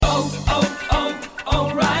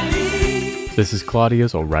This is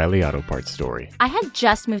Claudia's O'Reilly Auto Parts story. I had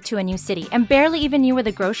just moved to a new city and barely even knew where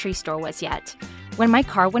the grocery store was yet. When my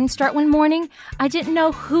car wouldn't start one morning, I didn't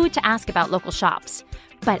know who to ask about local shops.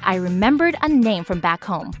 But I remembered a name from back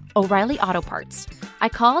home, O'Reilly Auto Parts. I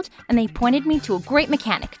called, and they pointed me to a great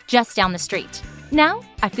mechanic just down the street. Now,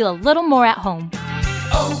 I feel a little more at home.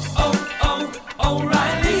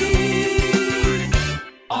 O'Reilly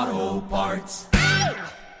Auto Parts.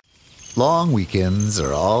 Long weekends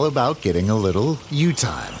are all about getting a little you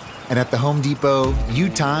time. And at the Home Depot, you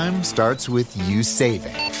time starts with you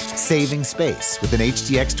saving. Saving space with an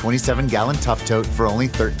HDX 27-gallon Tough Tote for only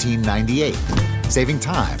 $13.98. Saving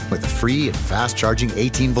time with a free and fast-charging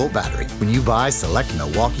 18-volt battery when you buy select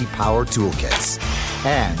Milwaukee Power Toolkits.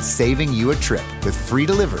 And saving you a trip with free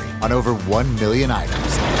delivery on over 1 million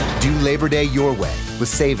items. Do Labor Day your way with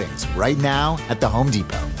savings right now at the Home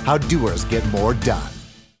Depot. How doers get more done.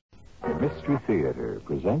 The Mystery Theater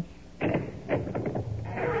presents...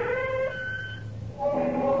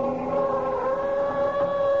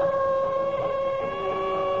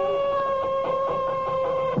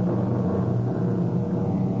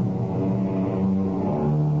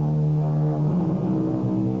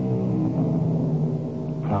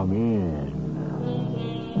 Come in.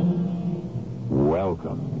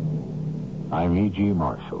 Welcome. I'm E.G.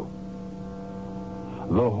 Marshall.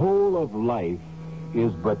 The whole of life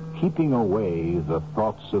is but keeping away the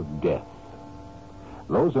thoughts of death.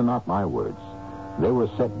 Those are not my words. They were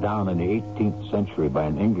set down in the 18th century by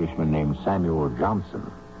an Englishman named Samuel Johnson.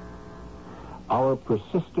 Our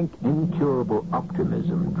persistent, incurable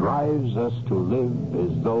optimism drives us to live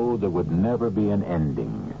as though there would never be an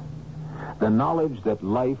ending. The knowledge that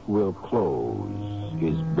life will close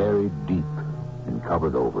is buried deep and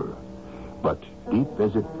covered over. But deep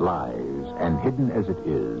as it lies and hidden as it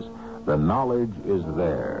is, the knowledge is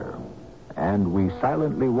there. And we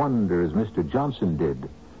silently wonder, as Mr. Johnson did,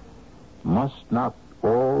 must not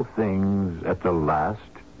all things at the last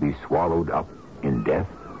be swallowed up in death?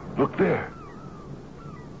 Look there.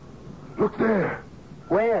 Look there.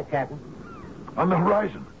 Where, Captain? On the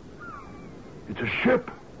horizon. It's a ship.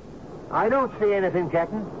 I don't see anything,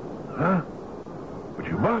 Captain. Huh? But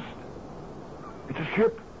you must. It's a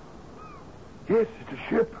ship. Yes, it's a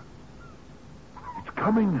ship. It's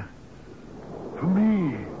coming. For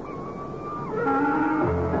me.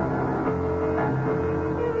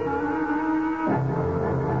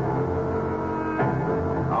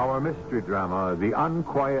 Our mystery drama, The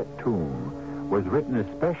Unquiet Tomb, was written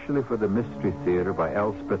especially for the Mystery Theater by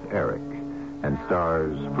Elspeth Eric and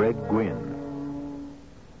stars Fred Gwynne.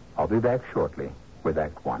 I'll be back shortly with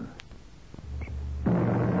Act One.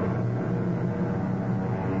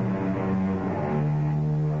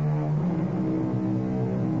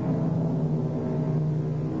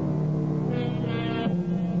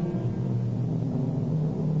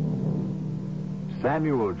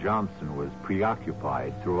 Samuel Johnson was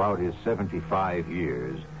preoccupied throughout his 75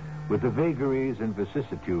 years with the vagaries and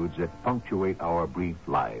vicissitudes that punctuate our brief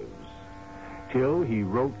lives, till he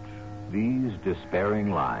wrote these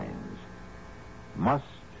despairing lines. Must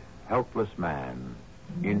helpless man,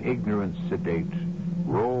 in ignorance sedate,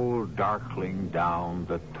 roll darkling down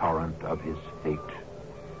the torrent of his fate?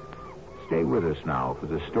 Stay with us now for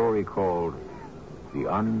the story called The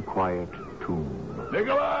Unquiet Tomb.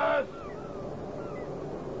 Nicholas!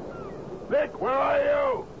 Nick, where are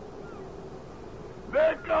you?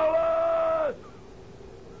 Nicholas!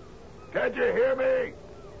 Can't you hear me?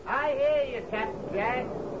 I hear you, Captain Jack.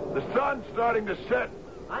 The sun's starting to set.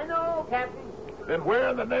 I know, Captain. Then where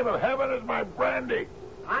in the name of heaven is my brandy?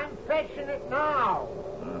 I'm fetching it now.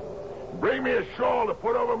 Bring me a shawl to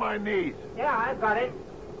put over my knees. Yeah, I've got it.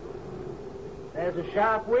 There's a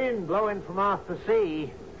sharp wind blowing from off the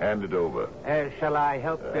sea. Hand it over. Shall I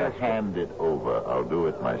help? Hand it over. I'll do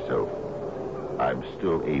it myself. I'm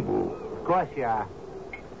still able. Of course you are.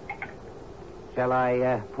 Shall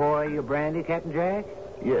I pour your brandy, Captain Jack?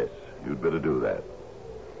 Yes, you'd better do that.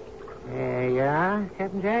 There you are,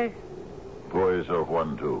 Captain Jack. Pour yourself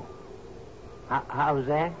one, too. How's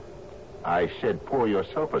that? I said pour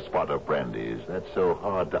yourself a spot of brandy. Is that so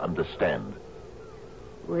hard to understand?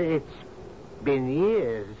 Well, it's been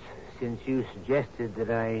years since you suggested that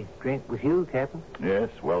I drink with you, Captain. Yes,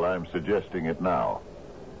 well, I'm suggesting it now.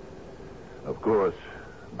 Of course,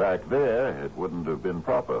 back there, it wouldn't have been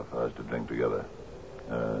proper for us to drink together.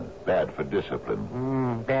 Bad for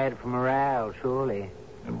discipline. Bad for morale, surely.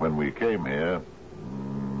 And when we came here,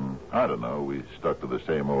 I don't know, we stuck to the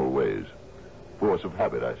same old ways. Force of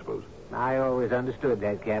habit, I suppose. I always understood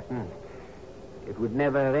that, Captain. It would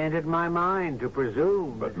never have entered my mind to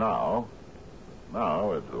presume. But now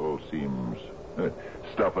it all seems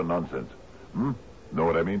stuff and nonsense. Know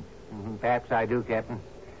what I mean? Perhaps I do, Captain.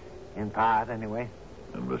 In part, anyway.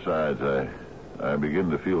 And besides, I begin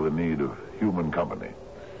to feel the need of human company.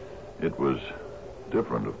 It was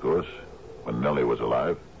different, of course, when Nellie was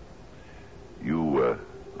alive. You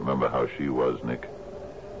remember how she was, Nick?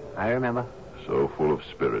 I remember. So full of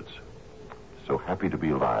spirits. So happy to be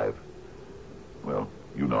alive. Well,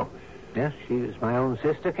 you know. Yes, she was my own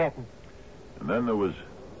sister, Captain. And then there was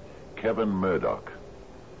Kevin Murdoch.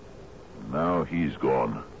 Now he's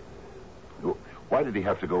gone. Why did he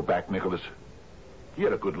have to go back, Nicholas? He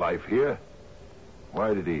had a good life here.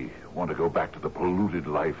 Why did he want to go back to the polluted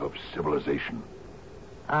life of civilization?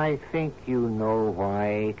 I think you know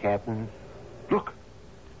why, Captain. Look.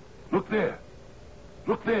 Look there.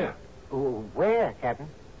 Look there. Oh, where, Captain?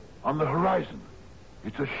 On the horizon.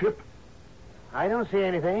 It's a ship. I don't see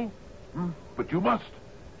anything. But you must.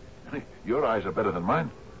 Your eyes are better than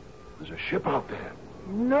mine. There's a ship out there.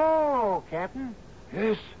 No, Captain.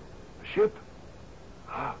 Yes, a ship.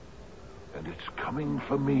 And it's coming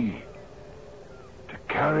for me. To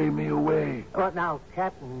carry me away. But now,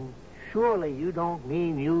 Captain, surely you don't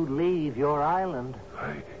mean you'd leave your island.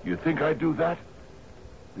 You think I'd do that?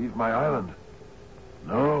 Leave my island?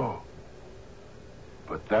 No.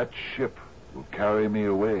 But that ship will carry me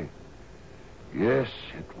away. Yes,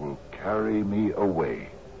 it will carry me away.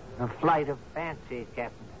 A flight of fancy,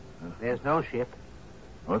 Captain. There's no ship.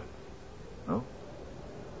 What? No?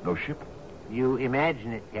 No ship? You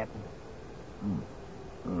imagine it, Captain.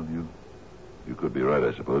 Well, you could be right,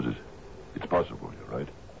 I suppose. It's possible, you're right.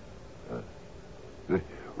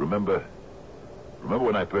 Remember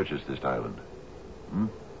when I purchased this island?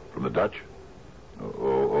 From the Dutch?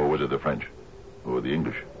 Or was it the French? Or the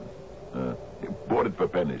English? Bought it for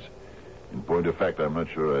pennies. In point of fact, I'm not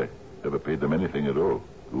sure I ever paid them anything at all,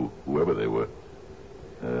 whoever they were.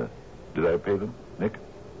 Did I pay them, Nick?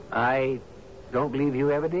 I don't believe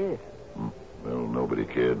you ever did. Well, nobody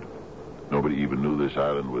cared. Nobody even knew this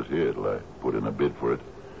island was here till I put in a bid for it.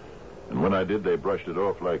 And when I did, they brushed it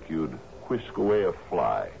off like you'd whisk away a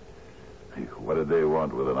fly. What did they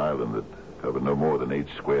want with an island that covered no more than 8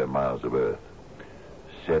 square miles of earth,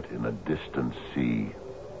 set in a distant sea?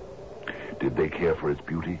 Did they care for its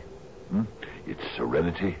beauty? Its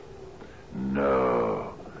serenity?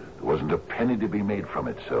 No. There wasn't a penny to be made from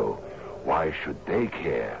it, so why should they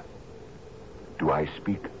care? Do I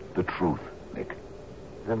speak the truth, Nick?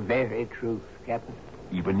 The very truth, Captain.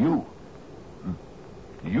 Even you?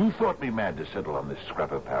 You thought me mad to settle on this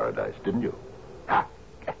scrap of paradise, didn't you?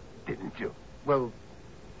 Didn't you? Well,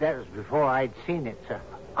 that was before I'd seen it, sir.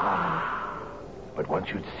 But once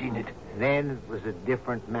you'd seen it... Then it was a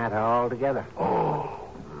different matter altogether. Oh,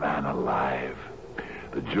 man alive.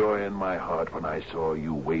 The joy in my heart when I saw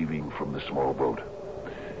you waving from the small boat.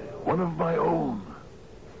 One of my own.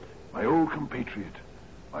 My old compatriot.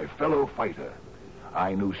 My fellow fighter.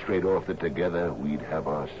 I knew straight off that together we'd have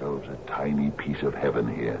ourselves a tiny piece of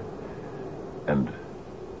heaven here. And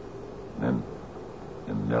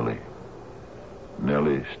Nellie.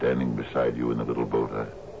 Nellie standing beside you in the little boat.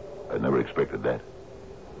 I never expected that.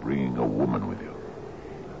 Bringing a woman with you.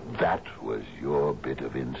 That was your bit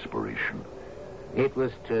of inspiration. It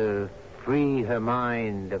was to free her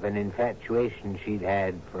mind of an infatuation she'd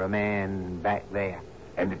had for a man back there.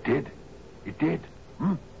 And it did. It did.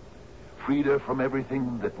 Freed her from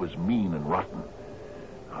everything that was mean and rotten.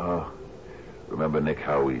 Remember, Nick,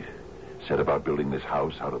 how we set about building this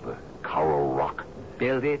house out of the coral rock?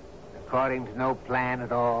 Build it according to no plan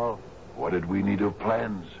at all. What did we need of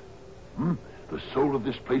plans? The soul of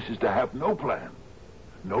this place is to have no plan.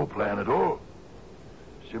 No plan at all.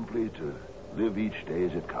 Simply to live each day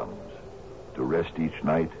as it comes. To rest each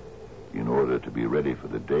night in order to be ready for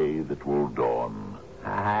the day that will dawn.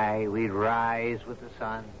 Aye, we'd rise with the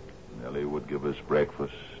sun. Nellie would give us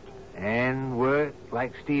breakfast. And work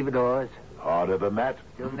like stevedores. Harder than that.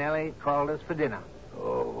 Till Nellie called us for dinner.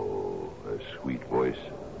 Oh, her sweet voice.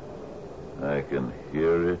 I can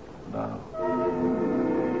hear it now.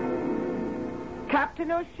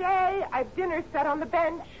 Captain O'Shea, I've dinner set on the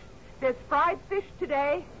bench. There's fried fish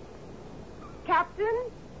today.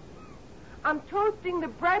 Captain, I'm toasting the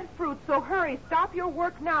breadfruit, so hurry. Stop your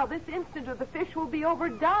work now. This instant or the fish will be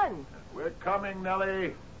overdone. We're coming,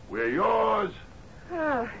 Nellie. We're yours.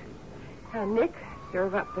 Now, Nick,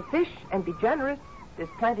 serve up the fish and be generous. There's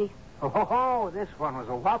plenty. Oh, this one was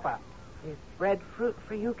a whopper. There's breadfruit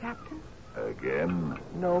for you, Captain. Again?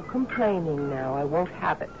 No complaining now. I won't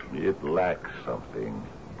have it. It lacks something.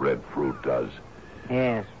 Breadfruit does.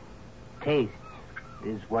 Yes. Taste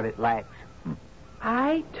is what it lacks.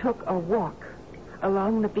 I took a walk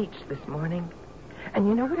along the beach this morning, and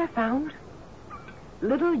you know what I found?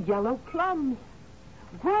 Little yellow plums.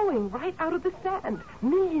 Growing right out of the sand.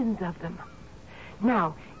 Millions of them.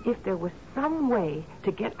 Now, if there was some way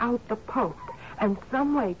to get out the pulp and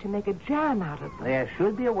some way to make a jam out of them. There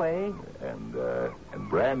should be a way. And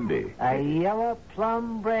brandy. A yellow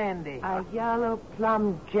plum brandy. A yellow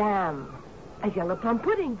plum jam. A yellow plum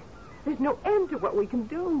pudding. There's no end to what we can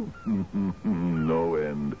do. No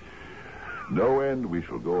end. No end. We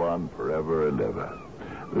shall go on forever and ever.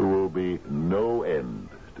 There will be no end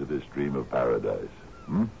to this dream of paradise.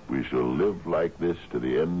 We shall live like this to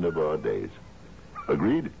the end of our days.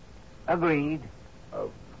 Agreed? Agreed.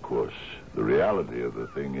 Of course, the reality of the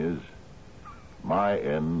thing is, my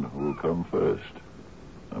end will come first.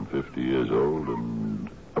 I'm 50 years old and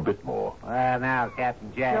a bit more. Well, now,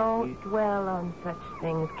 Captain Jack. Don't dwell on such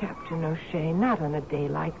things, Captain O'Shea. Not on a day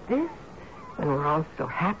like this, when we're all so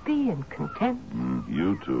happy and content.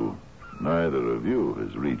 You two. Neither of you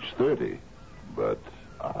has reached 30. But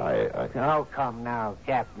I... Oh, come now,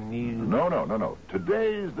 Captain, you... No.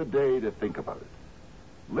 Today's the day to think about it.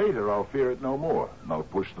 Later, I'll fear it no more, and I'll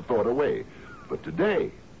push the thought away. But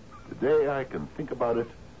today I can think about it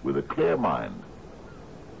with a clear mind.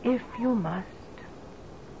 If you must.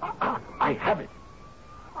 I have it.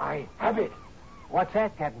 I have it. What's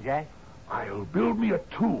that, Captain Jack? I'll build me a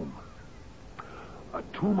tomb. A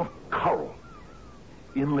tomb of coral.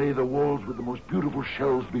 Inlay the walls with the most beautiful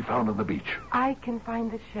shells to be found on the beach. I can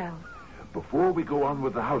find the shells. Before we go on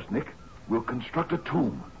with the house, Nick, we'll construct a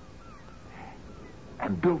tomb.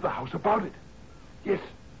 And build the house about it. Yes.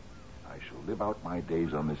 I shall live out my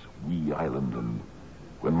days on this wee island, and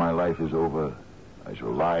when my life is over, I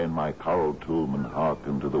shall lie in my coral tomb and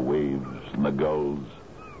hearken to the waves and the gulls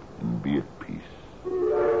and be at peace.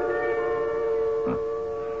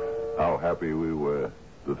 How happy we were,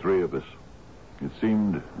 the three of us. It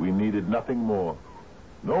seemed we needed nothing more.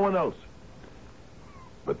 No one else.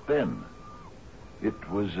 But then, it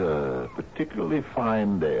was a particularly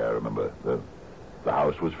fine day, I remember. The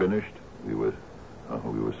house was finished. We were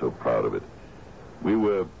so proud of it. We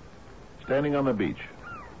were standing on the beach.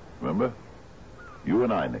 Remember? You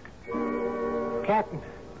and I, Nick. Captain,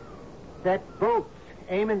 that boat's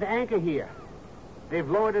aiming to anchor here. They've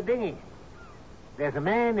lowered a dinghy. There's a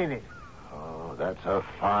man in it. Oh, that's a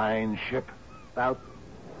fine ship. About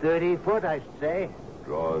 30 foot, I should say.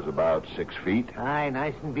 Draws about 6 feet. Aye,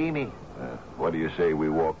 nice and beamy. What do you say we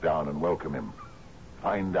walk down and welcome him?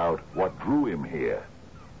 Find out what drew him here.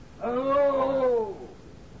 Hello!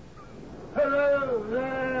 Hello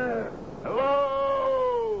there!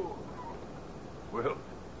 Hello! Well,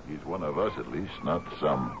 he's one of us at least, not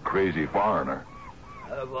some crazy foreigner.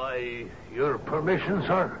 Have I your permission,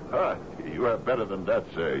 sir? You have better than that,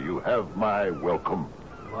 sir. You have my welcome.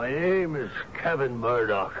 My name is Kevin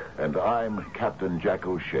Murdoch. And I'm Captain Jack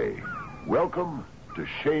O'Shea. Welcome to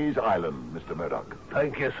Shea's Island, Mr. Murdoch.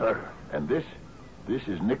 Thank you, sir. And this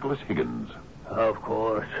is Nicholas Higgins. Of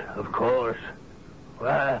course.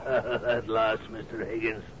 Well, at last, Mr.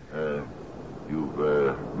 Higgins. You've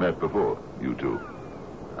met before, you two?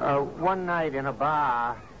 One night in a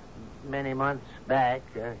bar, many months back,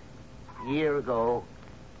 a year ago.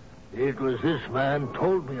 It was this man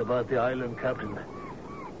told me about the island, Captain.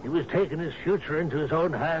 He was taking his future into his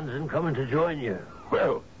own hands and coming to join you.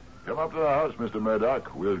 Well, come up to the house, Mr.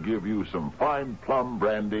 Murdoch. We'll give you some fine plum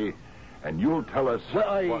brandy, and you'll tell us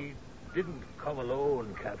I didn't come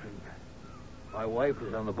alone, Captain. My wife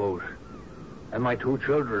is on the boat, and my 2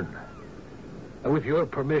 children. And with your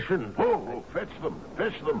permission... Oh, fetch them.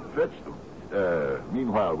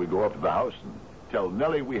 Meanwhile, we go up to the house and tell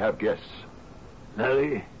Nellie we have guests.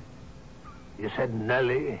 Nellie? You said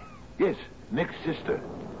Nellie? Yes, Nick's sister.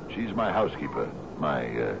 She's my housekeeper,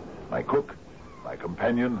 my cook, my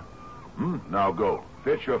companion. Now go.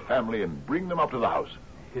 Fetch your family and bring them up to the house.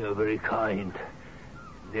 You're very kind.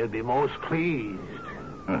 They'll be most pleased.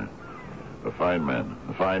 A fine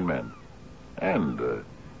man. And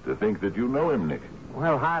to think that you know him, Nick.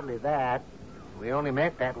 Well, hardly that. We only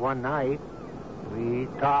met that one night. We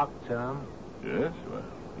talked some. Yes? Well,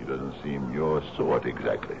 he doesn't seem your sort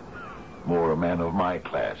exactly. More a man of my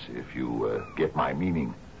class, if you get my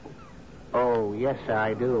meaning. Oh, yes,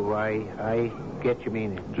 I do. I get your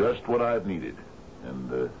meaning. Just what I've needed.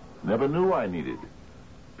 And never knew I needed.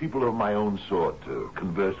 People of my own sort to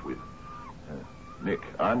converse with. Nick,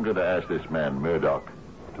 I'm going to ask this man, Murdoch,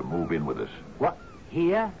 to move in with us. What?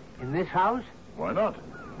 Here? In this house? Why not?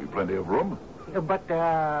 We've plenty of room. But,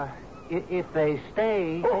 if they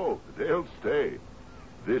stay... Oh, they'll stay.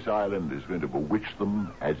 This island is going to bewitch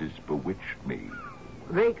them as it's bewitched me.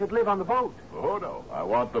 They could live on the boat. Oh, no. I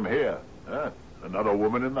want them here. Another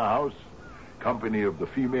woman in the house. Company of the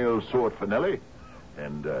female sort for Nellie.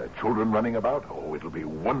 And children running about. Oh, it'll be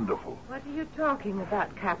wonderful. What are you talking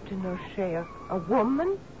about, Captain O'Shea? A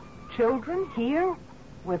woman? Children here?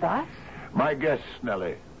 With us? My guests,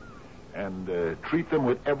 Nellie. And treat them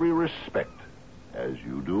with every respect, as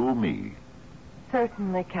you do me.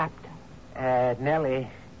 Certainly, Captain. Nellie,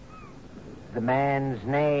 the man's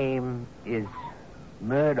name is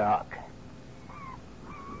Murdoch.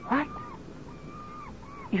 What?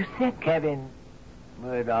 You said... Kevin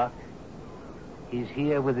Murdoch. He's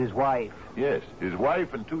here with his wife. Yes, his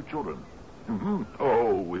wife and 2 children. Mm-hmm.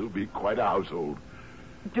 Oh, we'll be quite a household.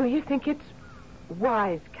 Do you think it's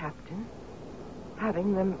wise, Captain,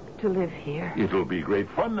 having them to live here? It'll be great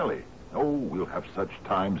fun, Nellie. Oh, we'll have such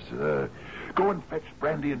times. Go and fetch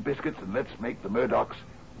brandy and biscuits, and let's make the Murdochs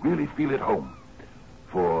really feel at home.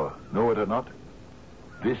 For, know it or not,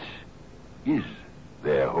 this is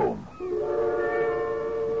their home.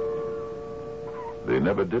 They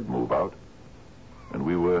never did move out. And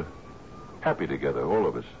we were happy together, all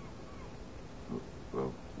of us.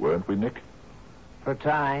 Well, weren't we, Nick? For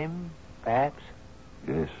time, perhaps.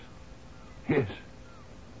 Yes. Yes.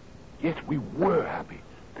 Yes, we were happy.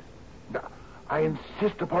 I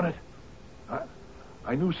insist upon it.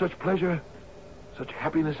 I knew such pleasure, such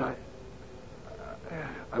happiness.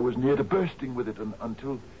 I was near to bursting with it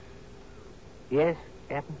until... Yes,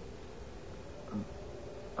 Captain?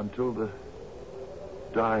 Until the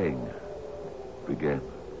dying began.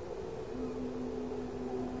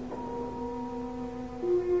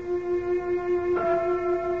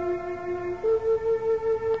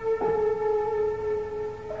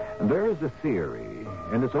 There is a theory,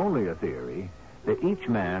 and it's only a theory, that each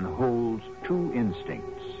man holds 2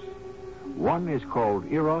 instincts. One is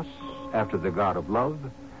called Eros, after the god of love.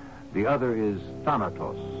 The other is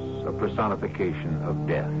Thanatos, a personification of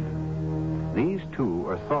death. These 2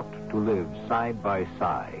 are thought to live side by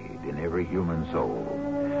side in every human soul.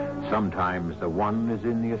 Sometimes the one is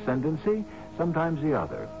in the ascendancy, sometimes the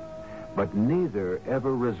other. But neither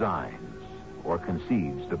ever resigns or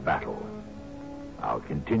concedes the battle. I'll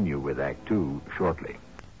continue with Act 2 shortly.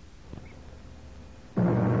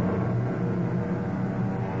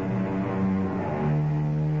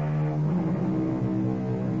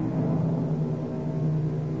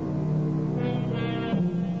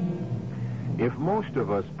 If most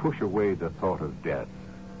of us push away the thought of death,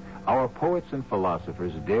 our poets and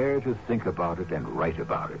philosophers dare to think about it and write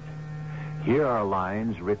about it. Here are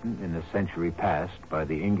lines written in the century past by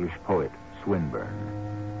the English poet Swinburne.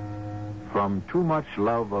 From too much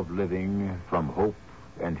love of living, from hope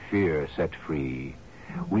and fear set free,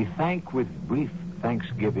 we thank with brief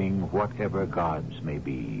thanksgiving whatever gods may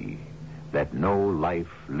be, that no life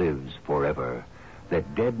lives forever,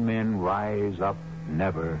 that dead men rise up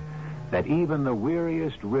never, that even the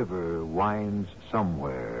weariest river winds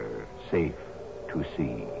somewhere safe to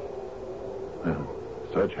sea.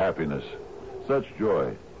 Such happiness, such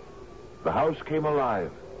joy. The house came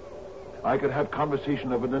alive. I could have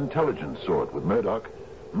conversation of an intelligent sort with Murdoch.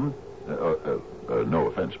 No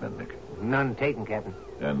offense meant, Nick. None taken, Captain.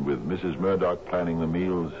 And with Mrs. Murdoch planning the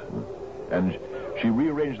meals. And she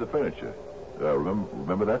rearranged the furniture.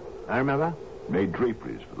 Remember that? I remember. Made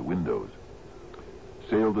draperies for the windows.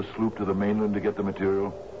 Sailed the sloop to the mainland to get the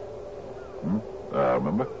material.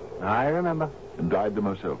 Remember? I remember. And dyed them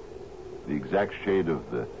herself. The exact shade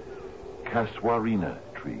of the casuarina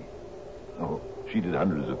tree. Oh, she did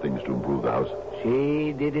hundreds of things to improve the house.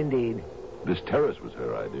 She did indeed. This terrace was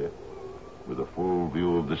her idea, with a full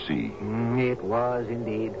view of the sea. It was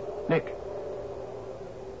indeed. Nick,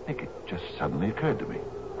 it just suddenly occurred to me.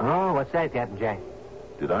 Oh, what's that, Captain Jack?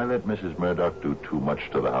 Did I let Mrs. Murdoch do too much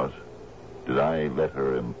to the house? Did I let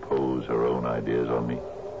her impose her own ideas on me?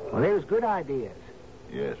 Well, they was good ideas.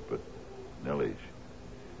 Yes, but Nellie'd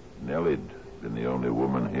been the only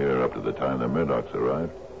woman here up to the time the Murdochs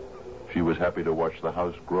arrived. She was happy to watch the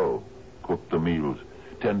house grow, cook the meals,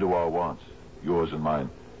 tend to our wants, yours and mine.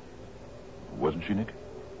 Wasn't she, Nick?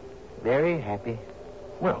 Very happy.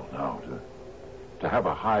 Well, now, to have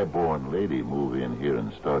a high-born lady move in here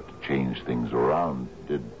and start to change things around,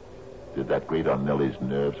 did that grate on Nellie's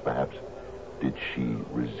nerves, perhaps? Did she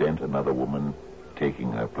resent another woman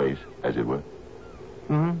taking her place, as it were?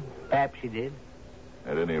 Perhaps she did.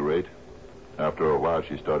 At any rate, after a while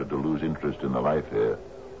she started to lose interest in the life here.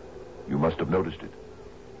 You must have noticed it.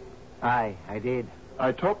 I did.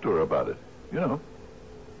 I talked to her about it, you know.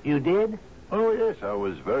 You did? Oh, yes, I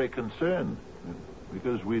was very concerned,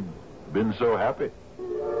 because we'd been so happy.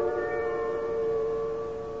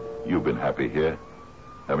 You've been happy here,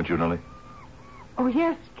 haven't you, Nellie? Oh,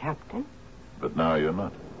 yes, Captain. But now you're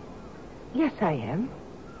not. Yes, I am.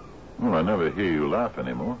 Well, I never hear you laugh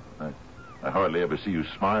anymore. I hardly ever see you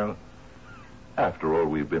smile. After all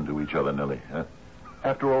we've been to each other, Nellie.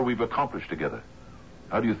 After all we've accomplished together.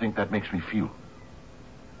 How do you think that makes me feel?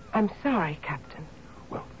 I'm sorry, Captain.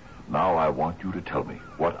 Well, now I want you to tell me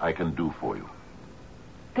what I can do for you.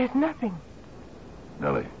 There's nothing.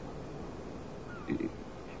 Nellie,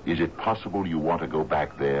 is it possible you want to go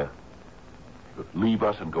back there? Leave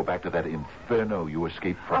us and go back to that inferno you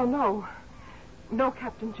escaped from? Oh, no. No,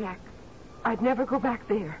 Captain Jack. I'd never go back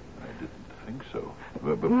there. I didn't think so.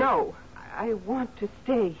 No, I want to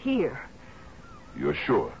stay here. You're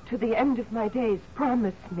sure? To the end of my days,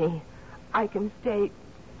 promise me. I can stay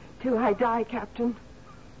till I die, Captain.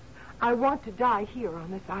 I want to die here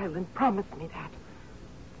on this island. Promise me that.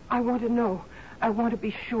 I want to know. I want to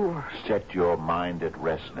be sure. Set your mind at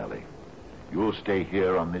rest, Nellie. You'll stay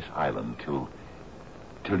here on this island till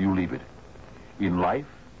you leave it. In life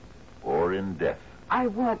or in death. I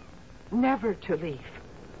want never to leave.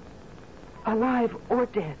 Alive or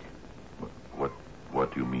dead.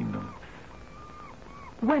 What do you mean, then?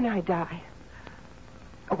 When I die.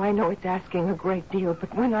 Oh, I know it's asking a great deal,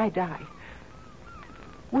 but when I die,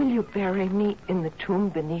 will you bury me in the tomb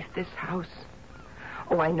beneath this house?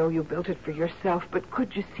 Oh, I know you built it for yourself, but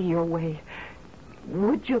could you see your way?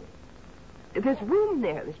 Would you? There's room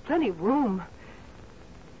there. There's plenty of room.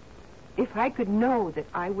 If I could know that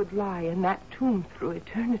I would lie in that tomb through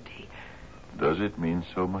eternity. Does it mean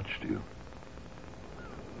so much to you?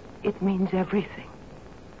 It means everything.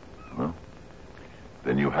 Well,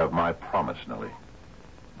 then you have my promise, Nellie.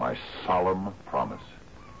 My solemn promise.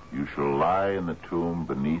 You shall lie in the tomb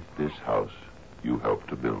beneath this house you helped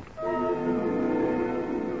to build.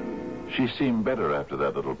 She seemed better after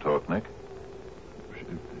that little talk, Nick.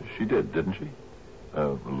 She did, didn't she?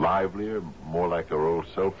 Livelier, more like her old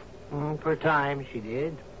self. For a time, she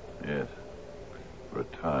did. Yes, for a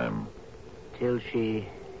time. Till she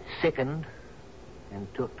sickened and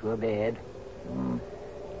took to her bed.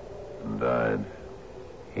 And died.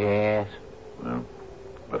 Yes. Well,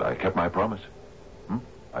 but I kept my promise.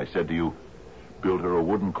 I said to you, build her a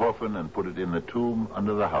wooden coffin and put it in the tomb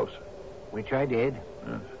under the house. Which I did.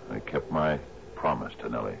 Yes, I kept my promise to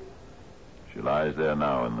Nellie. She lies there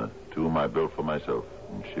now in the tomb I built for myself,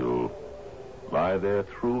 and she'll lie there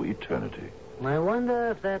through eternity. I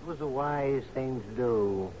wonder if that was a wise thing to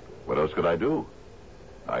do. What else could I do?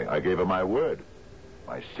 I gave her my word,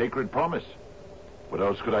 my sacred promise. What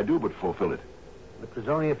else could I do but fulfill it? It was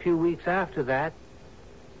only a few weeks after that.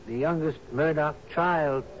 The youngest Murdoch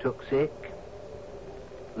child took sick,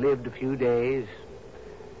 lived a few days,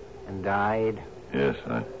 and died. Yes,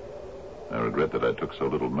 I regret that I took so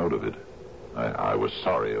little note of it. I was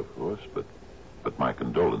sorry, of course, but my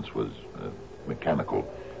condolence was mechanical,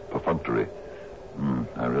 perfunctory.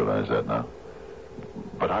 I realize that now.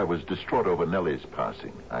 But I was distraught over Nellie's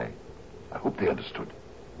passing. I hope they understood.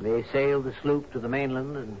 They sailed the sloop to the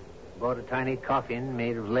mainland and bought a tiny coffin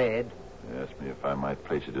made of lead. They asked me if I might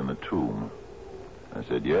place it in the tomb. I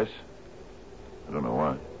said yes. I don't know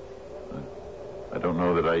why. I don't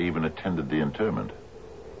know that I even attended the interment.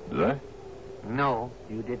 Did I? No,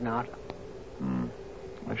 you did not.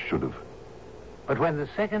 I should have. But when the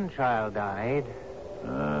second child died...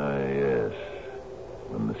 Yes.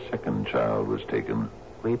 When the second child was taken...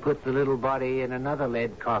 We put the little body in another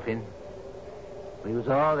lead coffin. We was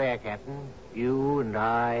all there, Captain. You and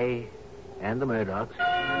I and the Murdochs.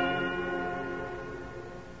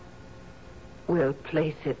 We'll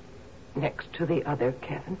place it next to the other,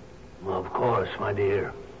 Kevin. Of course, my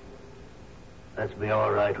dear. That's be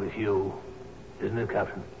all right with you, isn't it,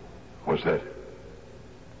 Captain? What's that?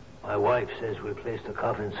 My wife says we place the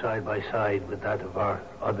coffin side by side with that of our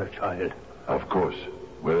other child. Of course.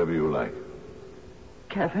 Wherever you like.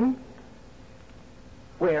 Kevin?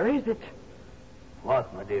 Where is it?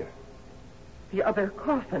 What, my dear? The other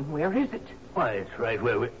coffin, where is it? Why, it's right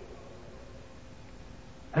where we...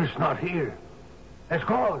 It's not here. It's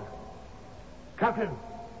gone. Captain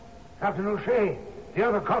O'Shea, the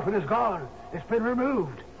other coffin is gone. It's been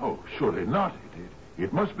removed. Oh, surely not.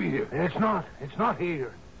 It must be here. It's not. It's not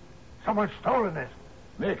here. Someone's stolen it.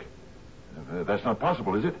 Nick, that's not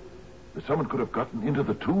possible, is it? That someone could have gotten into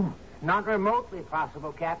the tomb? Not remotely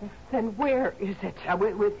possible, Captain. Then where is it?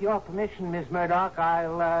 With your permission, Miss Murdoch,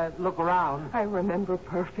 I'll look around. I remember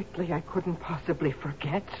perfectly. I couldn't possibly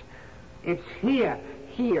forget. It's here.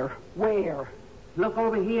 Here? Where? Look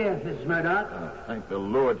over here, Miss Murdoch. Thank the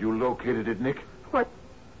Lord you located it, Nick. What?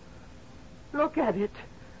 Look at it.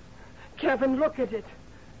 Kevin, look at it.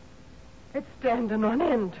 It's standing on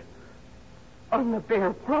end. On the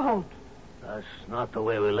bare ground. That's not the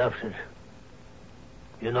way we left it.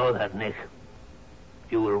 You know that, Nick.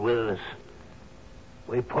 You were with us.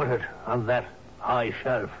 we put it on that high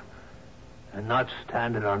shelf and not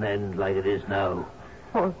standing on end like it is now.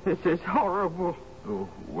 Oh, this is horrible. Oh,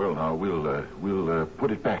 well, now, we'll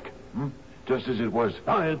put it back. Just as it was.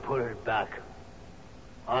 I'll put it back.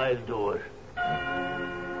 I'll do it.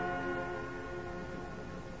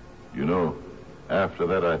 You know, after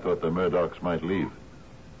that I thought the Murdochs might leave.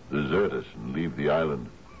 Desert us and leave the island.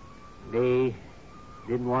 They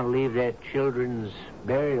didn't want to leave that children's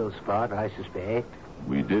burial spot, I suspect.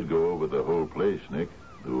 We did go over the whole place, Nick.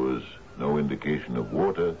 There was no indication of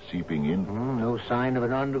water seeping in. No sign of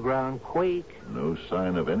an underground quake. No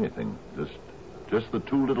sign of anything. Just the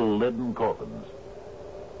two little leaden coffins.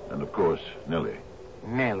 And, of course, Nellie.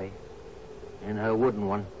 Nellie. In her wooden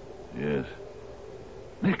one. Yes.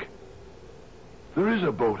 Nick, there is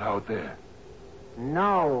a boat out there.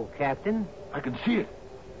 No, Captain. I can see it.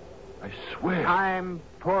 I swear. I'm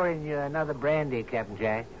pouring you another brandy, Captain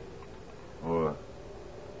Jack. Or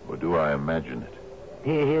do I imagine it?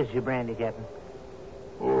 Here's your brandy, Captain.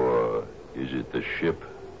 Or is it the ship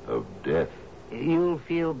of death? You'll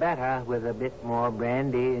feel better with a bit more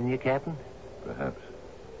brandy in you, Captain. Perhaps.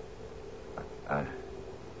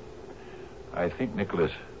 I think,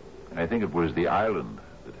 Nicholas, it was the island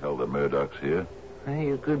that held the Murdochs here.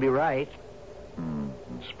 You could be right. In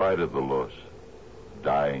spite of the loss.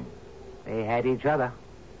 Dying. They had each other.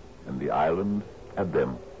 And the island had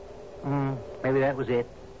them. Maybe that was it.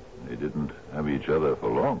 They didn't have each other for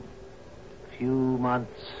long. Few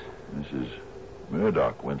months. Mrs.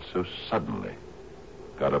 Murdoch went so suddenly.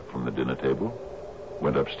 Got up from the dinner table,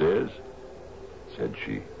 went upstairs, said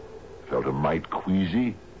she felt a mite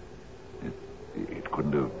queasy. It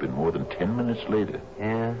couldn't have been more than 10 minutes later.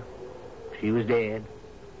 Yeah, she was dead.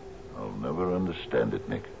 I'll never understand it,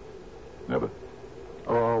 Nick. Never.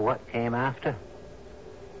 Or what came after.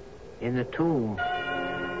 In the tomb.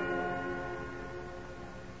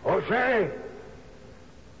 O'Shea!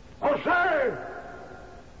 O'Shea!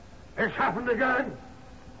 It's happened again.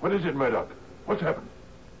 What is it, Murdoch? What's happened?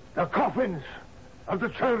 The coffins of the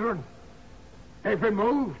children. They've been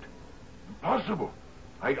moved. Impossible.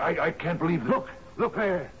 I can't believe this. Look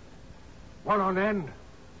there. One on end.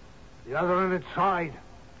 The other on its side.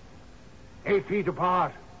 8 feet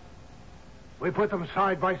apart. We put them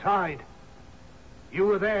side by side. You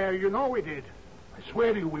were there. You know we did. I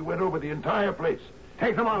swear to you, we went over the entire place.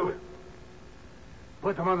 Take them out.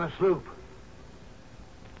 Put them on the sloop.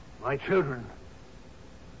 My children.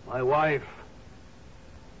 My wife.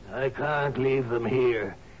 I can't leave them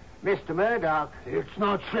here. Mr. Murdoch. It's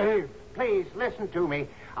not safe. Please, listen to me.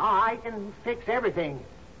 I can fix everything.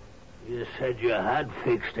 You said you had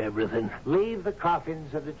fixed everything. Leave the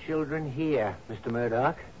coffins of the children here, Mr.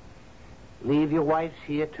 Murdoch. Leave your wife's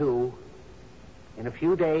here, too. In a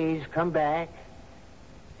few days, come back,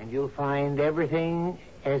 and you'll find everything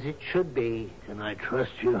as it should be. Can I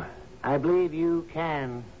trust you? I believe you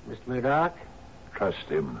can, Mr. Murdoch. Trust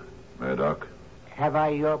him, Murdoch. Have I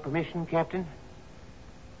your permission, Captain?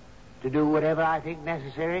 To do whatever I think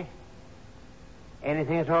necessary?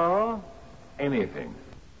 Anything at all? Anything.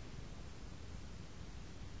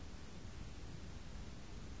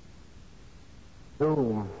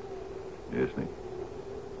 Tomb. Yes, Nick.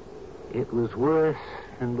 It was worse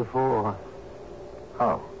than before.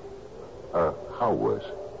 How? How worse?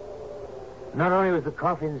 Not only was the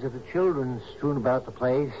coffins of the children strewn about the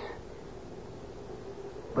place,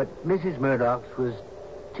 but Mrs. Murdoch's was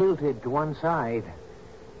tilted to one side,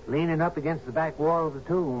 leaning up against the back wall of the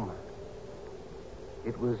tomb.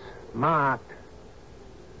 It was marked,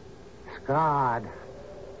 scarred,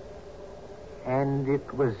 and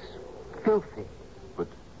it was filthy.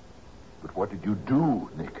 But what did you do,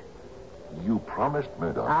 Nick? You promised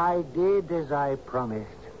Murdoch. I did as I promised.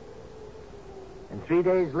 And 3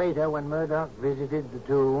 days later, when Murdoch visited the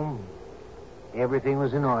tomb, everything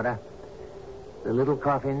was in order. The little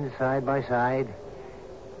coffins side by side.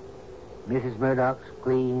 Mrs. Murdoch's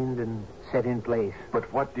cleaned and set in place.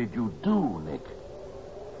 But what did you do, Nick?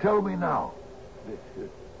 Tell me now.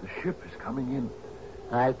 The ship is coming in.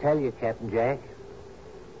 I'll tell you, Captain Jack.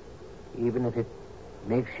 Even if it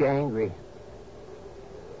makes you angry.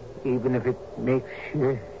 Even if it makes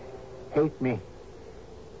you hate me.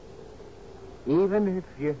 Even if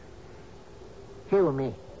you kill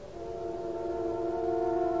me.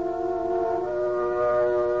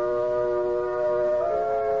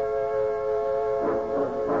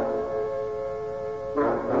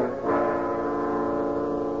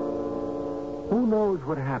 Who knows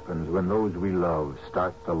what happens when those we love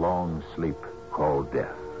start the long sleep called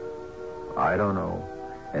death? I don't know.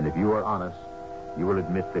 And if you are honest, you will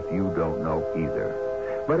admit that you don't know either.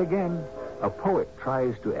 But again, A poet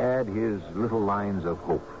tries to add his little lines of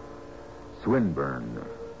hope. Swinburne,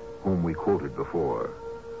 whom we quoted before.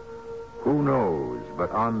 Who knows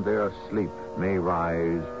but on their sleep may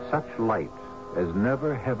rise such light as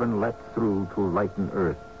never heaven let through to lighten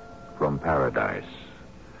earth from paradise.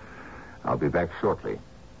 I'll be back shortly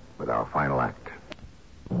with our final act.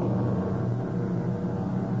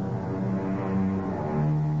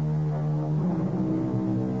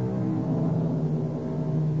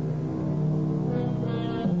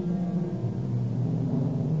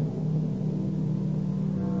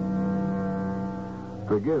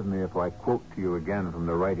 Forgive me if I quote to you again from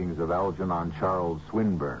the writings of Algernon Charles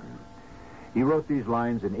Swinburne. He wrote these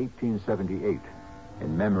lines in 1878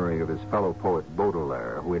 in memory of his fellow poet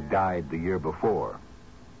Baudelaire, who had died the year before.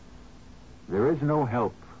 There is no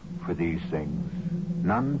help for these things,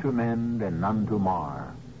 none to mend and none to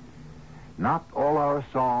mar. Not all our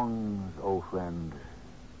songs, O friend,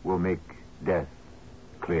 will make death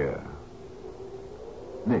clear.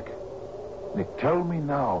 Nick, tell me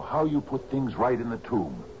now how you put things right in the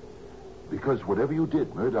tomb. Because whatever you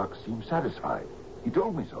did, Murdoch seemed satisfied. He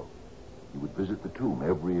told me so. He would visit the tomb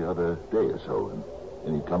every other day or so,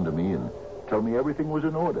 and he'd come to me and tell me everything was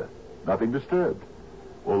in order, nothing disturbed,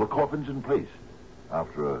 all the coffins in place.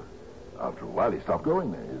 After a while, he stopped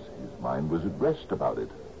going there. His mind was at rest about it,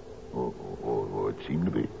 or it seemed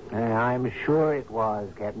to be. I'm sure it was,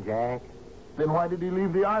 Captain Jack. Then why did he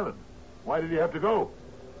leave the island? Why did he have to go?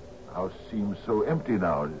 The house seems so empty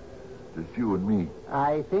now, just you and me.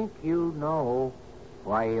 I think you know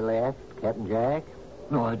why he left, Captain Jack.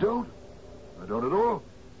 No, I don't. I don't at all.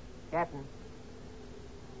 Captain,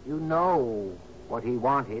 you know what he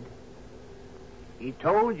wanted. He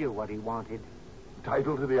told you what he wanted.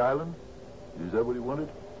 Title to the island? Is that what he wanted?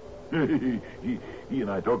 He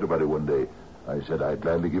and I talked about it one day. I said I'd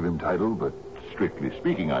gladly give him title, but strictly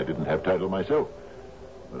speaking, I didn't have title myself.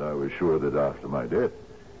 But I was sure that after my death,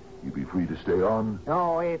 he'd be free to stay on.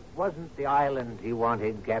 No, it wasn't the island he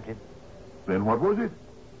wanted, Captain. Then what was it?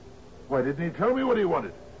 Why didn't he tell me what he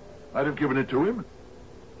wanted? I'd have given it to him.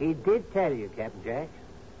 He did tell you, Captain Jack.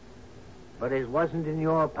 But it wasn't in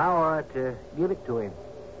your power to give it to him.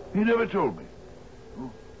 He never told me.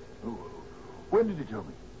 When did he tell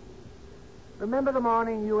me? Remember the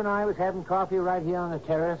morning you and I was having coffee right here on the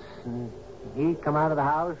terrace, and he come out of the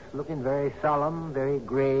house looking very solemn, very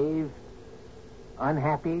grave,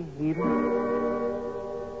 unhappy even?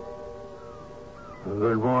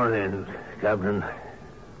 Good morning, Captain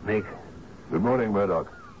Nick. Good morning, Murdoch.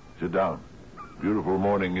 Sit down. Beautiful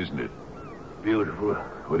morning, isn't it? Beautiful.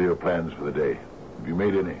 What are your plans for the day? Have you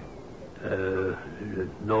made any?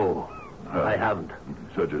 No, I haven't.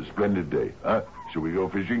 Such a splendid day. Huh? Shall we go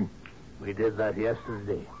fishing? We did that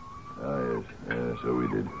yesterday. Ah, yes. So we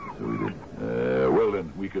did. Well,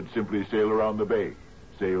 then, we could simply sail around the bay.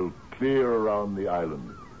 Sail clear around the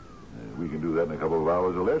island. We can do that in a couple of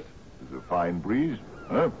hours or less. There's a fine breeze.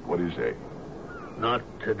 Huh? What do you say? Not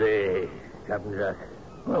today, Captain Jack.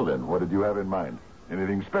 Well, then, what did you have in mind?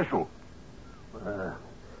 Anything special?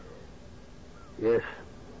 Yes.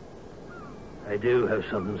 I do have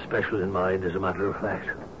something special in mind, as a matter of fact.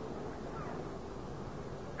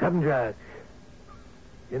 Captain Jack,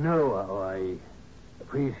 you know how I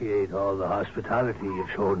appreciate all the hospitality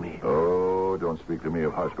you've shown me. Oh, don't speak to me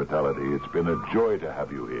of hospitality. It's been a joy to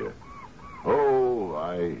have you here. Oh,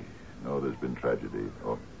 I know there's been tragedy.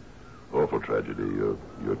 Oh, awful tragedy.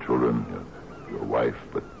 Your children, your wife,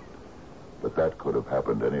 but that could have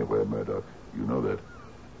happened anywhere, Murdoch. You know that.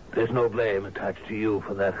 There's no blame attached to you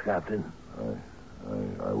for that, Captain.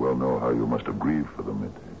 I well know how you must have grieved for them.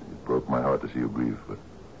 It broke my heart to see you grieve,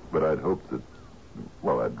 but I'd hoped that,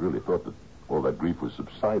 well, I'd really thought that all that grief was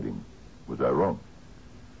subsiding. Was I wrong?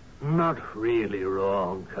 Not really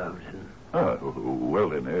wrong, Captain. Ah, well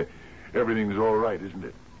then, everything's all right, isn't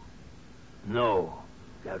it? No,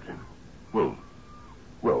 Captain. Well,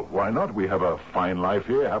 why not? We have a fine life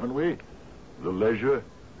here, haven't we? The leisure,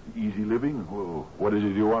 easy living. Oh, what is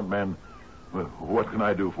it you want, man? What can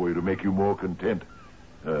I do for you to make you more content?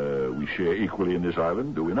 We share equally in this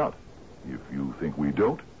island, do we not? If you think we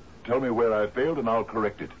don't, tell me where I failed and I'll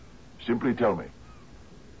correct it. Simply tell me.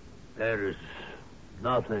 There's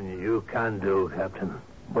nothing you can do, Captain.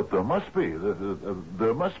 But there must be.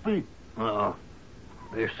 There must be. No,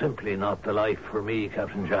 there's simply not the life for me,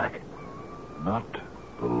 Captain Jack. Not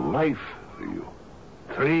the life for you.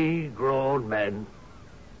 3 grown men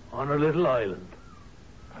on a little island.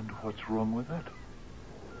 And what's wrong with that?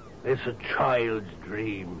 It's a child's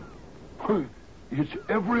dream. It's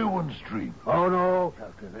everyone's dream. Oh, no,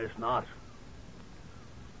 Captain, it's not.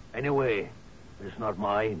 Anyway, it's not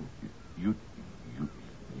mine.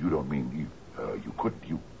 You don't mean you couldn't,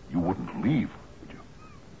 you wouldn't leave, would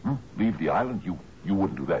you? Leave the island? You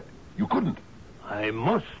wouldn't do that. You couldn't. I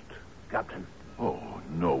must, Captain. Oh,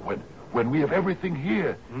 no. When we have everything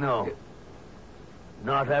here. No.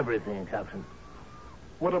 Not everything, Captain.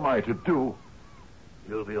 What am I to do?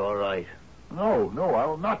 You'll be all right. No,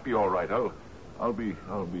 I'll not be all right. I'll be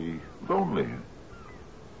lonely.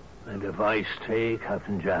 And if I stay,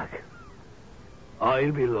 Captain Jack,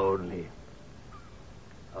 I'll be lonely.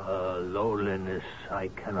 Loneliness I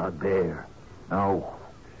cannot bear. Now,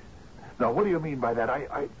 what do you mean by that?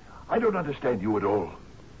 I don't understand you at all.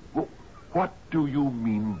 What do you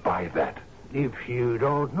mean by that? If you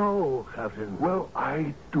don't know, Captain... Well,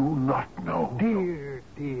 I do not know.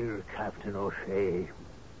 Dear Captain O'Shea,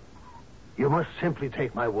 you must simply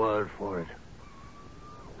take my word for it.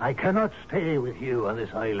 I cannot stay with you on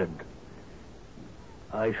this island.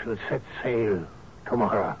 I shall set sail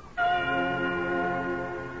tomorrow.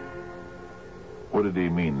 What did he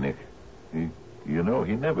mean, Nick? He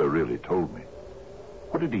never really told me.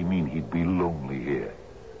 What did he mean he'd be lonely here?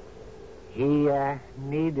 He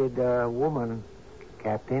needed a woman,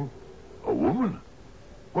 Captain. A woman?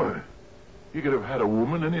 Why, he could have had a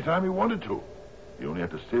woman any time he wanted to. He only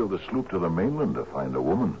had to sail the sloop to the mainland to find a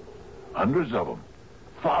woman. Hundreds of them.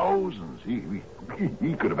 Thousands. He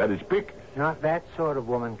could have had his pick. Not that sort of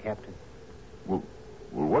woman, Captain. Well,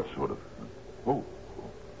 what sort of... Oh.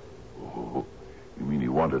 You mean he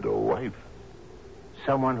wanted a wife?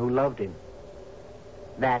 Someone who loved him.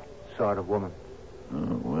 That sort of woman.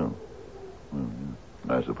 Oh, well,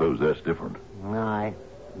 I suppose that's different. Aye,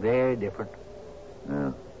 very different.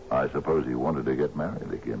 Yeah, I suppose he wanted to get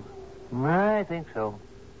married again. I think so.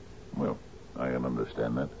 Well, I can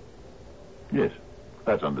understand that. Yes,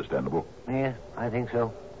 that's understandable. Yeah, I think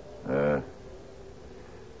so.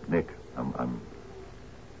 Nick, I'm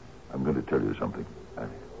going to tell you something.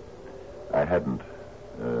 I hadn't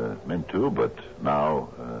meant to, but now,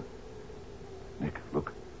 Nick,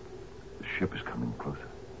 look, the ship is coming closer.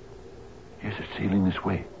 Yes, it's sailing this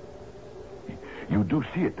way. You do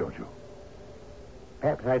see it, don't you?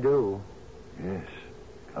 Perhaps I do. Yes,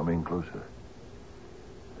 coming closer.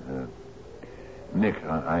 Nick,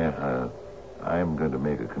 I am going to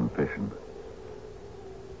make a confession.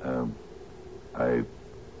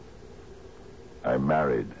 I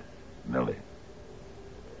married Nellie.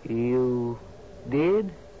 You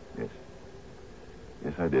did? Yes.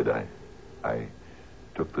 Yes, I did. I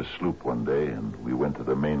took the sloop one day, and we went to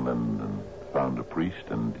the mainland and found a priest,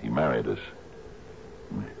 and he married us.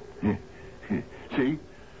 See?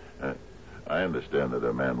 I understand that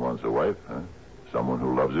a man wants a wife, someone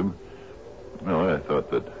who loves him. Well, I thought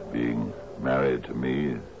that being married to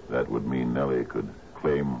me, that would mean Nellie could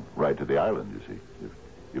claim right to the island, you see.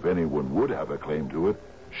 If anyone would have a claim to it,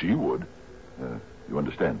 she would. You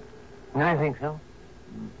understand? I think so.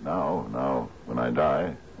 Now, when I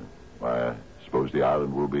die, why, I suppose the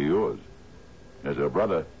island will be yours. As a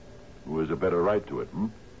brother who has a better right to it,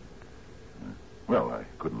 Well, I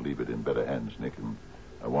couldn't leave it in better hands, Nick, and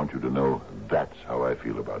I want you to know that's how I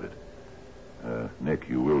feel about it. Nick,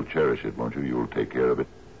 you will cherish it, won't you? You will take care of it.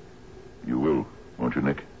 You will, won't you,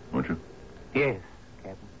 Nick? Won't you? Yes,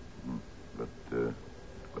 Captain.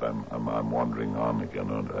 But I'm wandering on again,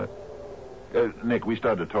 aren't I? Nick, we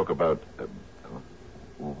started to talk about...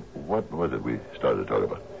 what was it we started to talk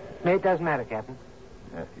about? It doesn't matter, Captain.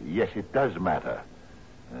 Yes, it does matter.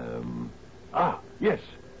 Yes,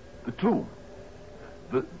 the tomb.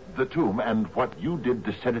 The tomb and what you did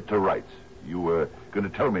to set it to rights. You were going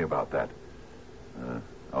to tell me about that.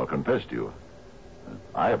 I'll confess to you.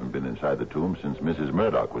 I haven't been inside the tomb since Mrs.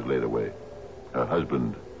 Murdoch was laid away. Her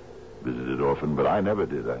husband visited often, but I never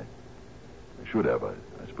did. I should have, I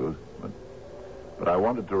suppose. But I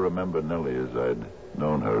wanted to remember Nellie as I'd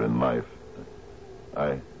known her in life.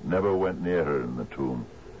 I never went near her in the tomb.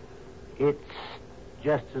 It's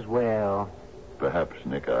just as well. Perhaps,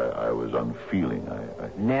 Nick, I was unfeeling.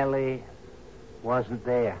 Nellie wasn't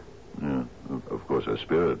there. Yeah, of course her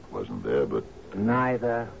spirit wasn't there, but...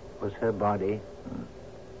 Neither was her body.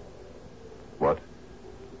 What?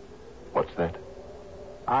 What's that?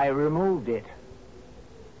 I removed it.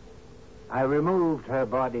 I removed her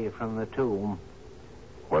body from the tomb.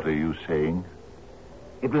 What are you saying?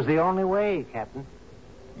 It was the only way, Captain.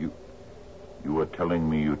 You were telling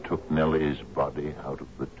me you took Nellie's body out of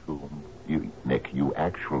the tomb. Nick, you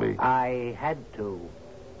actually... I had to.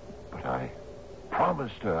 But I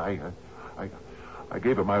promised her. I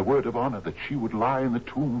gave her my word of honor that she would lie in the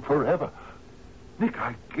tomb forever. Nick,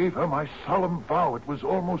 I gave her my solemn vow. It was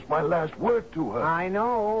almost my last word to her. I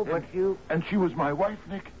know, but you... And she was my wife,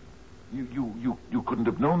 Nick. You couldn't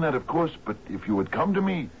have known that, of course, but if you had come to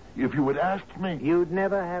me, if you had asked me... You'd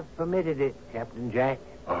never have permitted it, Captain Jack.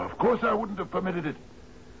 Of course I wouldn't have permitted it.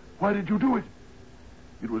 Why did you do it?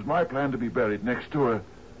 It was my plan to be buried next to her.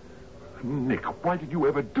 Nick, why did you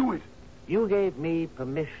ever do it? You gave me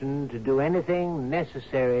permission to do anything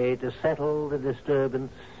necessary to settle the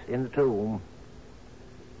disturbance in the tomb.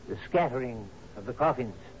 The scattering of the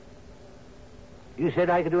coffins. You said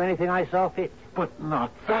I could do anything I saw fit. But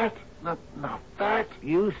not that. Not that.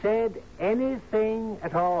 You said anything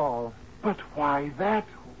at all. But why that?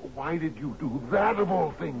 Why did you do that of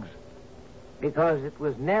all things? Because it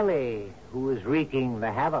was Nellie who was wreaking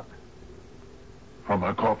the havoc. From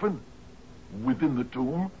her coffin? Within the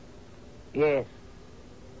tomb? Yes.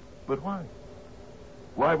 But why?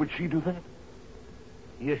 Why would she do that?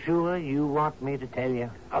 You sure you want me to tell you?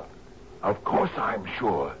 Of course I'm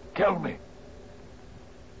sure. Tell me.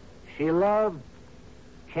 She loved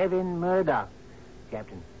Kevin Murdoch,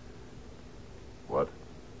 Captain. What?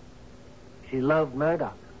 She loved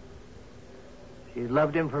Murdoch. She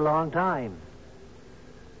loved him for a long time.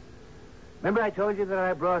 Remember I told you that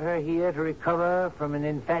I brought her here to recover from an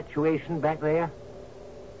infatuation back there?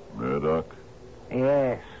 Murdoch?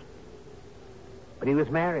 Yes. But he was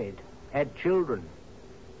married, had children.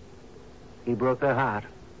 He broke her heart.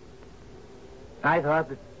 I thought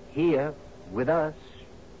that here, with us,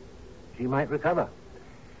 she might recover.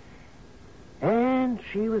 And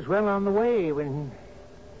she was well on the way when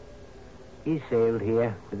he sailed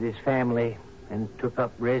here with his family and took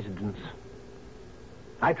up residence.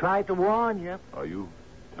 I tried to warn you. Are you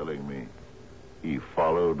telling me he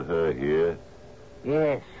followed her here?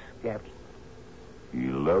 Yes, Captain. He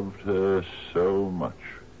loved her so much.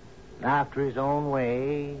 After his own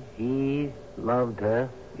way, he loved her,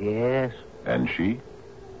 yes. And she?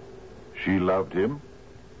 She loved him?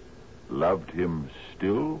 Loved him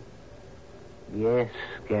still? Yes,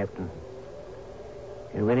 Captain.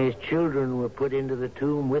 And when his children were put into the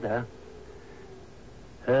tomb with her,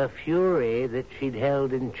 her fury that she'd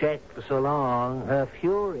held in check for so long, her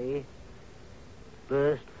fury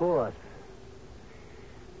burst forth.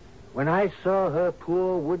 When I saw her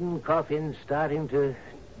poor wooden coffin starting to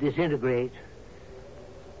disintegrate,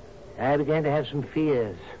 I began to have some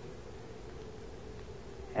fears.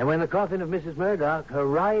 And when the coffin of Mrs. Murdoch, her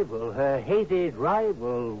rival, her hated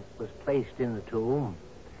rival, was placed in the tomb,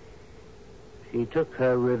 she took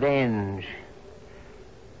her revenge.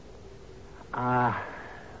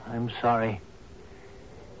 I'm sorry.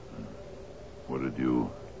 What did you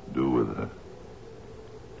do with her?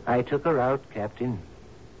 I took her out, Captain.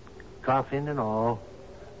 Coffin and all.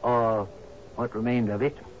 Or what remained of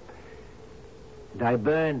it. And I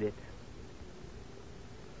burned it.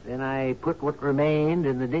 Then I put what remained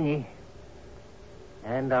in the dinghy.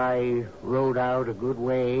 And I rowed out a good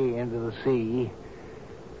way into the sea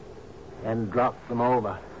and dropped them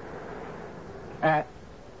over.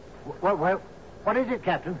 What is it,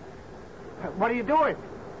 Captain? What are you doing?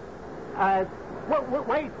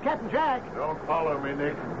 Wait, Captain Jack. Don't follow me,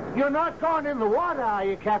 Nick. You're not going in the water, are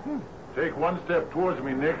you, Captain? Take one step towards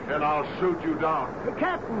me, Nick, and I'll shoot you down.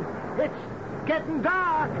 Captain, it's getting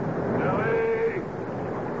dark. Nellie!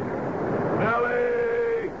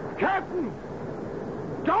 Nellie! Captain!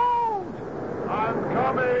 Don't! I'm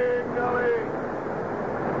coming, Nellie!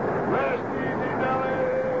 Rest easy,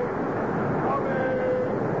 Nellie! Coming!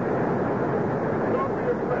 Don't be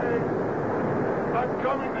afraid. I'm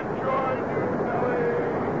coming to join you, Nellie!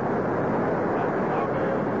 I'm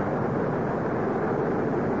coming!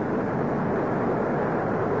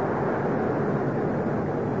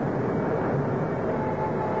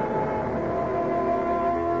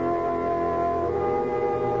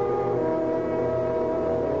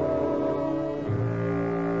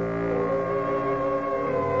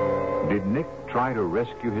 Did Nick try to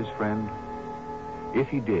rescue his friend? If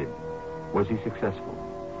he did, was he successful?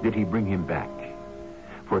 Did he bring him back?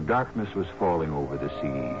 For darkness was falling over the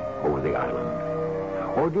sea, over the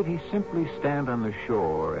island. Or did he simply stand on the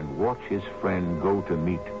shore and watch his friend go to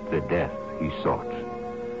meet the death he sought,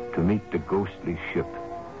 to meet the ghostly ship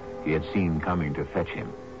he had seen coming to fetch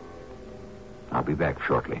him? I'll be back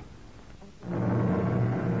shortly.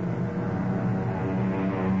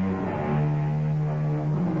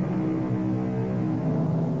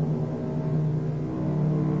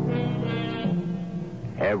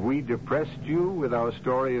 Have we depressed you with our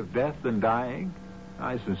story of death and dying?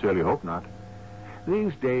 I sincerely hope not.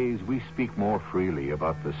 These days, we speak more freely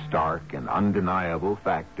about the stark and undeniable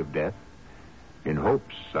fact of death, in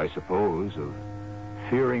hopes, I suppose, of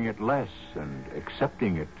fearing it less and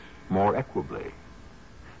accepting it more equably.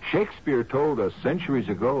 Shakespeare told us centuries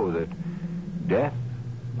ago that death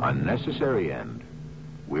unnecessary end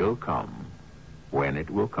will come when it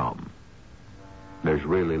will come. There's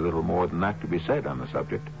really little more than that to be said on the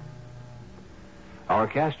subject. Our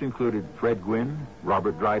cast included Fred Gwynne,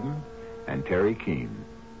 Robert Dryden, and Terry Keane.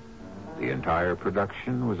 The entire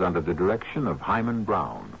production was under the direction of Hyman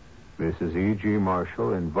Brown. This is E.G.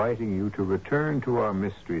 Marshall inviting you to return to our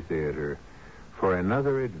Mystery Theater for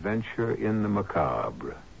another adventure in the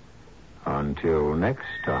macabre. Until next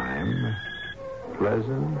time,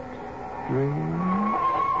 pleasant dreams.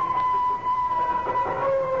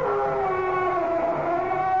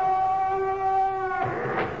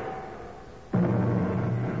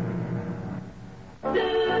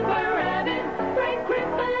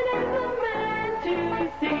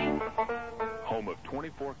 Home of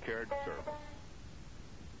 24-karat service.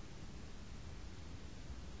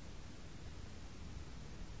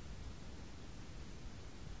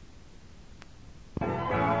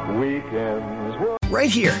 Weekends. Right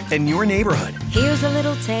here in your neighborhood. Here's a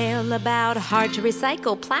little tale about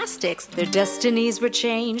hard-to-recycle plastics. Their destinies were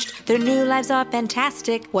changed. Their new lives are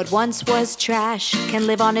fantastic. What once was trash can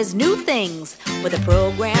live on as new things with a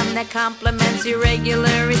program that complements your regular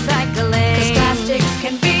recycling. 'Cause plastics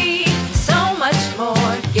can be so much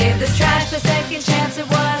more. Give this trash the second chance it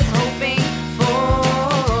was hoping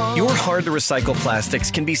for. Your hard-to-recycle plastics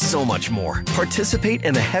can be so much more. Participate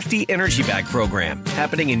in the Hefty Energy Bag program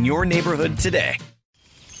happening in your neighborhood today.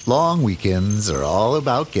 Long weekends are all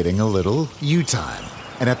about getting a little you time.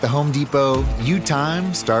 And at the Home Depot, you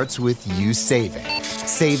time starts with you saving.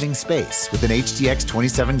 Saving space with an HDX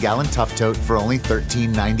 27-gallon Tough Tote for only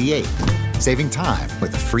 $13.98. Saving time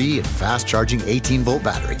with a free and fast-charging 18-volt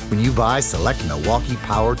battery when you buy select Milwaukee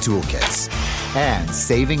Power Toolkits. And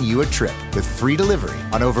saving you a trip with free delivery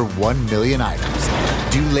on over 1 million items.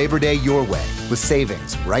 Do Labor Day your way with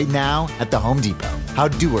savings right now at the Home Depot. How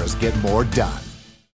doers get more done.